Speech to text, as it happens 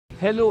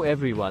Hello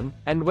everyone,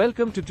 and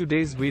welcome to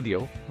today's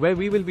video, where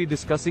we will be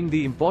discussing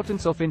the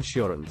importance of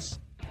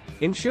insurance.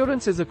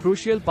 Insurance is a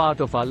crucial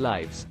part of our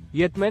lives,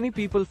 yet many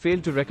people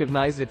fail to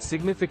recognize its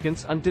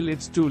significance until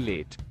it's too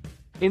late.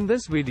 In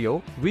this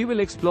video, we will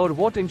explore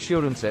what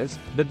insurance is,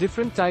 the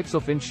different types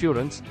of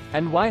insurance,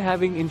 and why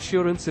having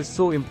insurance is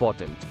so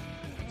important.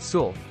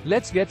 So,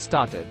 let's get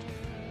started.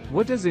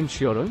 What is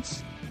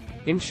insurance?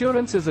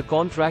 Insurance is a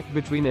contract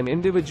between an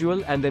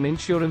individual and an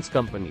insurance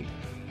company.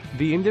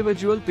 The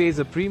individual pays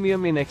a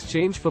premium in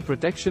exchange for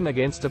protection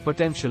against a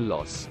potential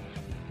loss.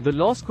 The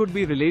loss could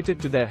be related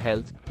to their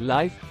health,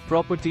 life,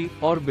 property,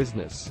 or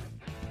business.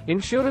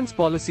 Insurance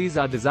policies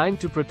are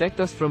designed to protect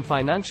us from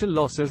financial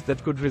losses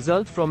that could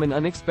result from an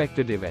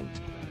unexpected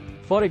event.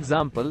 For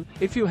example,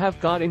 if you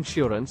have car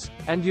insurance,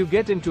 and you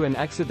get into an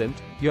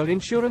accident, your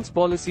insurance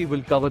policy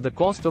will cover the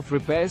cost of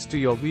repairs to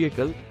your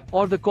vehicle,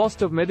 or the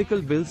cost of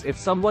medical bills if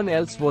someone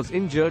else was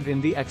injured in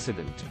the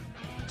accident.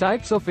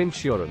 Types of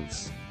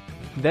insurance.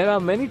 There are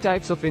many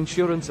types of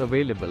insurance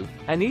available,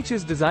 and each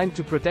is designed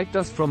to protect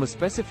us from a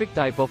specific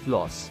type of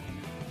loss.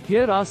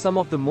 Here are some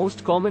of the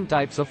most common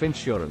types of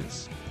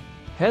insurance.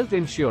 Health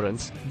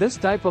insurance. This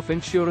type of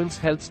insurance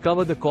helps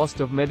cover the cost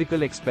of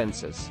medical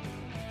expenses.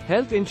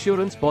 Health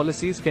insurance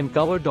policies can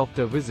cover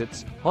doctor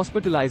visits,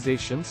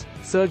 hospitalizations,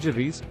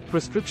 surgeries,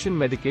 prescription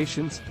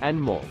medications, and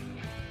more.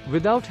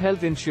 Without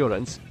health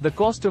insurance, the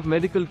cost of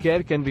medical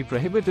care can be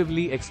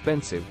prohibitively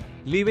expensive,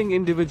 leaving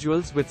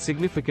individuals with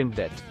significant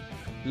debt.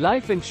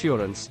 Life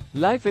insurance.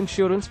 Life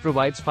insurance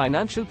provides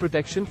financial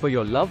protection for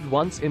your loved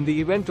ones in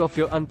the event of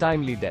your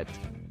untimely death.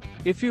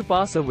 If you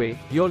pass away,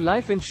 your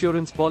life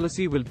insurance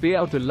policy will pay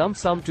out a lump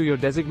sum to your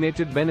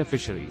designated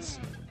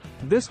beneficiaries.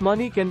 This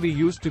money can be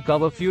used to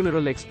cover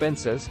funeral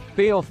expenses,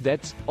 pay off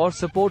debts, or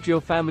support your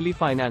family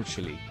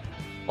financially.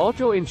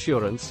 Auto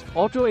insurance.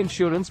 Auto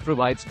insurance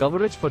provides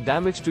coverage for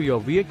damage to your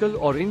vehicle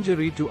or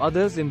injury to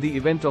others in the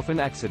event of an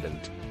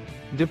accident.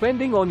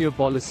 Depending on your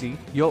policy,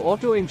 your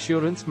auto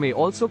insurance may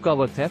also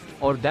cover theft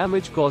or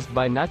damage caused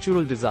by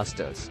natural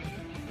disasters.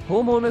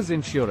 Homeowners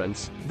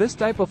insurance. This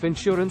type of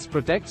insurance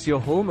protects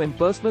your home and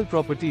personal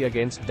property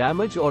against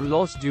damage or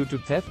loss due to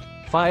theft,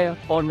 fire,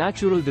 or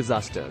natural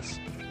disasters.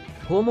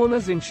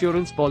 Homeowners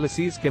insurance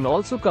policies can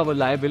also cover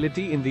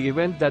liability in the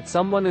event that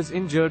someone is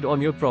injured on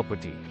your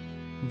property.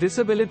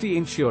 Disability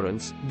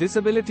insurance.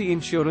 Disability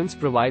insurance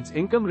provides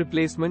income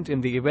replacement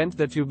in the event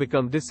that you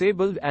become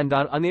disabled and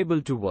are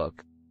unable to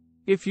work.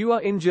 If you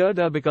are injured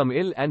or become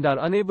ill and are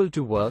unable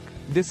to work,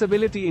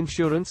 disability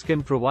insurance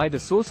can provide a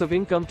source of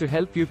income to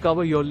help you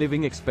cover your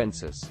living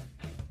expenses.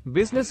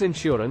 Business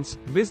insurance.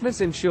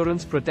 Business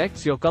insurance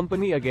protects your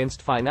company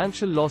against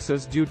financial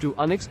losses due to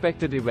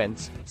unexpected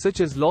events,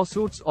 such as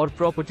lawsuits or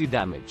property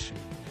damage.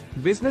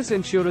 Business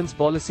insurance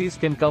policies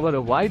can cover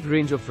a wide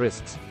range of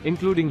risks,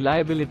 including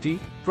liability,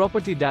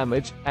 property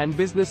damage, and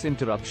business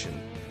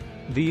interruption.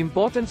 The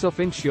importance of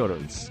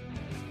insurance.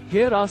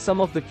 Here are some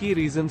of the key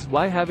reasons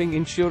why having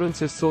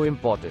insurance is so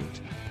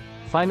important.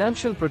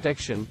 Financial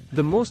protection.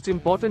 The most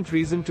important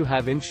reason to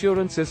have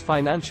insurance is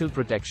financial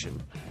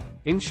protection.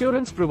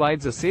 Insurance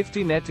provides a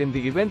safety net in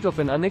the event of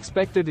an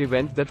unexpected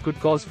event that could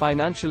cause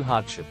financial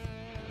hardship.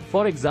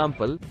 For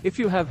example, if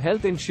you have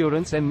health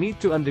insurance and need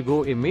to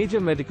undergo a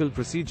major medical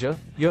procedure,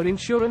 your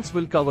insurance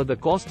will cover the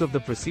cost of the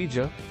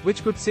procedure,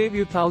 which could save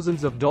you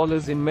thousands of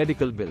dollars in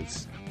medical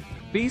bills.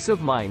 Peace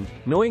of mind.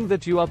 Knowing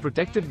that you are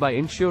protected by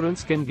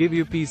insurance can give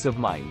you peace of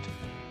mind.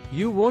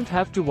 You won't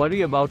have to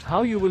worry about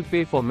how you will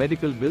pay for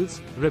medical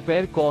bills,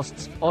 repair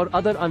costs, or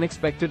other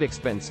unexpected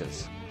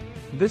expenses.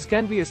 This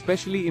can be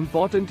especially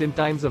important in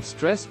times of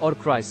stress or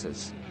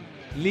crisis.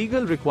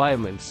 Legal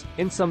requirements.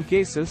 In some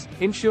cases,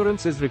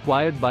 insurance is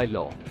required by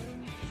law.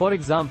 For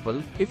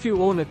example, if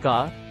you own a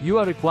car, you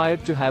are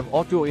required to have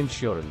auto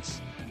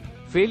insurance.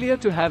 Failure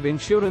to have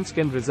insurance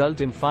can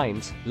result in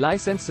fines,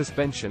 license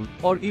suspension,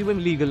 or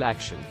even legal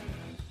action.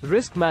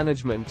 Risk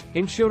management.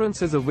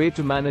 Insurance is a way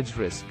to manage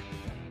risk.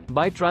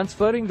 By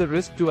transferring the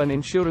risk to an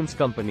insurance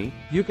company,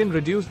 you can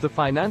reduce the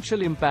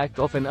financial impact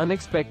of an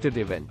unexpected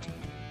event.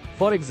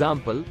 For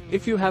example,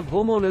 if you have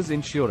homeowners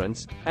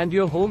insurance, and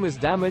your home is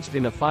damaged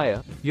in a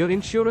fire, your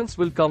insurance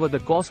will cover the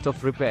cost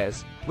of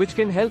repairs, which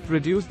can help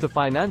reduce the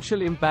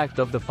financial impact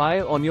of the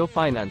fire on your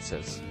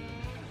finances.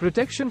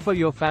 Protection for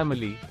your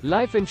family.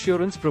 Life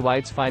insurance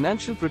provides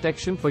financial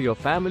protection for your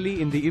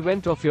family in the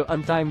event of your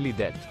untimely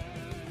death.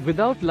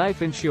 Without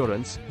life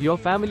insurance, your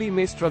family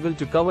may struggle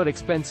to cover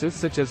expenses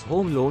such as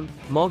home loan,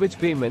 mortgage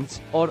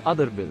payments, or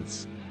other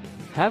bills.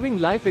 Having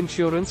life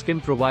insurance can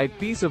provide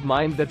peace of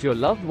mind that your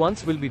loved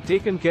ones will be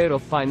taken care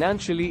of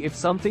financially if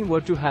something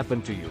were to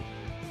happen to you.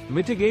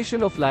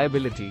 Mitigation of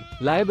liability.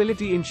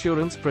 Liability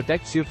insurance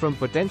protects you from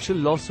potential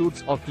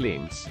lawsuits or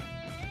claims.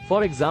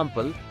 For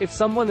example, if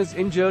someone is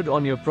injured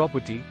on your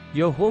property,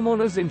 your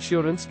homeowner's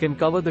insurance can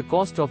cover the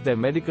cost of their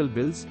medical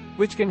bills,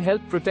 which can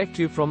help protect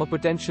you from a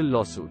potential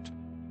lawsuit.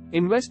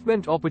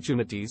 Investment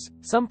opportunities.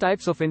 Some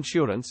types of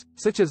insurance,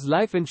 such as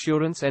life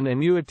insurance and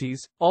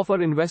annuities,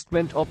 offer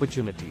investment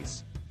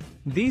opportunities.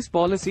 These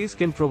policies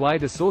can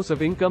provide a source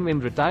of income in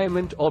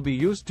retirement or be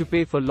used to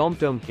pay for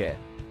long-term care.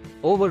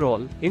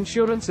 Overall,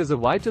 insurance is a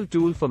vital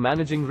tool for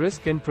managing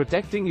risk and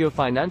protecting your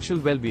financial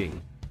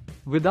well-being.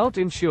 Without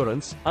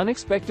insurance,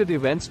 unexpected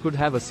events could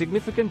have a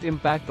significant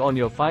impact on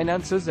your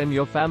finances and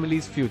your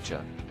family's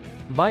future.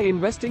 By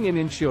investing in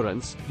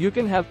insurance, you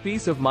can have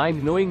peace of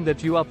mind knowing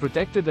that you are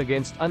protected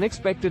against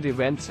unexpected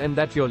events and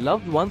that your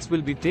loved ones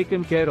will be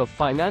taken care of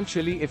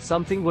financially if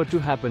something were to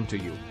happen to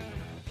you.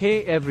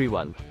 Hey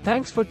everyone,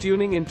 thanks for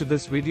tuning into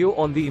this video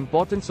on the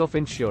importance of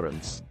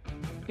insurance.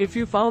 If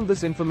you found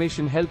this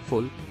information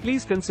helpful,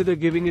 please consider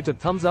giving it a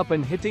thumbs up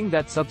and hitting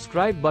that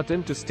subscribe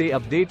button to stay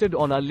updated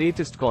on our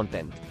latest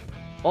content.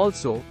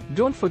 Also,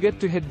 don't forget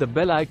to hit the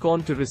bell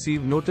icon to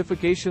receive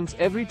notifications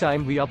every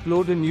time we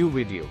upload a new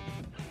video.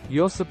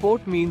 Your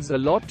support means a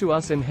lot to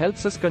us and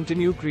helps us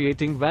continue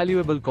creating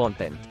valuable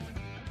content.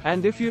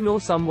 And if you know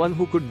someone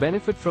who could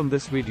benefit from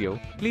this video,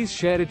 please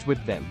share it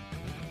with them.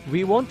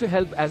 We want to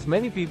help as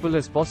many people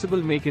as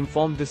possible make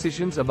informed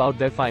decisions about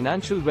their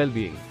financial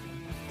well-being.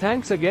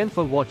 Thanks again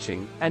for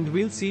watching, and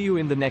we'll see you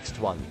in the next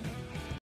one.